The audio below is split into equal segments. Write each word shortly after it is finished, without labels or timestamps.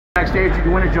Backstage,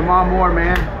 you winning Jamaal more,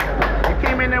 man. You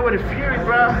came in there with a fury,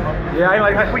 bro. Yeah, I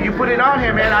ain't like you put it on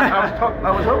him, man. I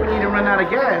was hoping you didn't run out of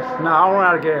gas. Nah, I don't run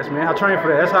out of gas, man. I train for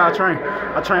that. That's how I train.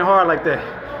 I train hard like that.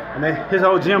 And then his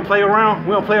whole gym play around.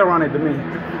 We don't play around it to me.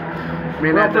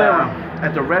 Man,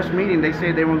 at the rest meeting, they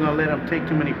said they weren't gonna let him take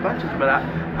too many punches, but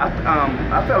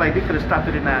I felt like they could have stopped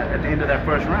it at the end of that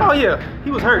first round. Oh yeah,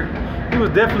 he was hurt. He was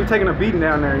definitely taking a beating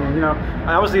down there. You know,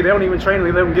 obviously they don't even train him;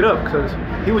 they let him get up because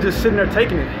he was just sitting there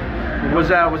taking it. You know? Was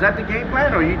that the game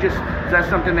plan, or is that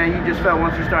something that you just felt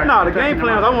once you started? No, the game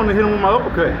plan was I wanted to hit him with my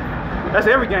uppercut. That's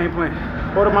every game plan,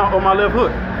 or my left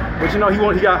hook. But you know,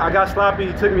 I got sloppy.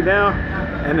 He took me down,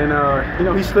 and then you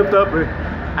know, he slipped up, and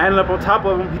I ended up on top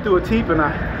of him. He threw a teep, and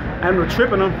I ended up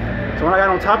tripping him. So when I got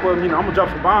on top of him, you know, I'm gonna drop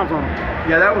some bombs on him.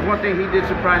 Yeah, that was one thing he did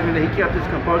surprise me, that he kept his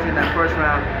composure in that first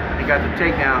round and got the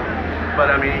takedown.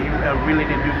 But I mean, he really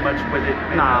didn't do much with it.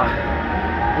 Nah.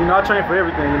 You know, I train for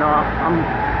everything. You know,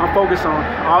 I'm focused on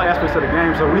all aspects of the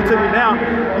game. So when he took me down,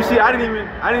 you see, it didn't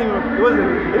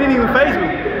even faze me.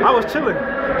 I was chilling.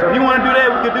 So if you want to do that,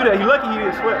 we could do that. He lucky he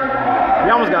didn't sweat. He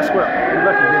almost got swept. He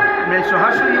lucky he didn't. Man, so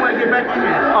how soon you want to get back in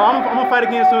here? Oh, I'm gonna fight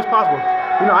again as soon as possible.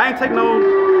 You know, I ain't take no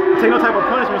type of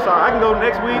punishment, so I can go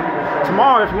next week,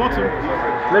 tomorrow if you want to.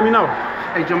 Let me know.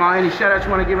 Hey Jamaal, any shout outs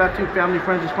you want to give out to family,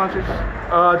 friends, and sponsors?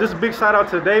 Just a big shout out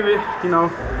to David. You know,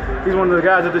 he's one of the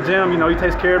guys at the gym. You know, he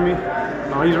takes care of me.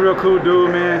 He's a real cool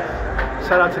dude, man.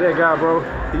 Shout out to that guy, bro.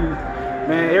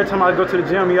 Man, every time I go to the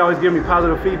gym, he always gives me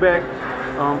positive feedback.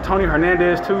 Tony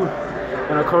Hernandez too,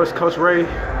 and of course Coach Ray,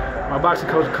 my boxing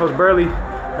coach, Coach Burley,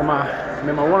 and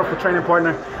my wonderful training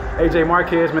partner, AJ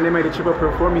Marquez. Man, they made the trip up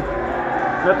here for me.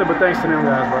 Nothing but thanks to them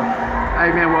guys, bro.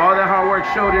 Hey man, well, all that hard work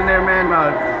showed in there, man.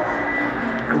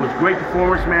 It was a great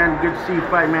performance, man. Good to see you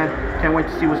fight, man. Can't wait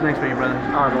to see what's next for you, brother.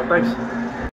 All right, bro. Thanks.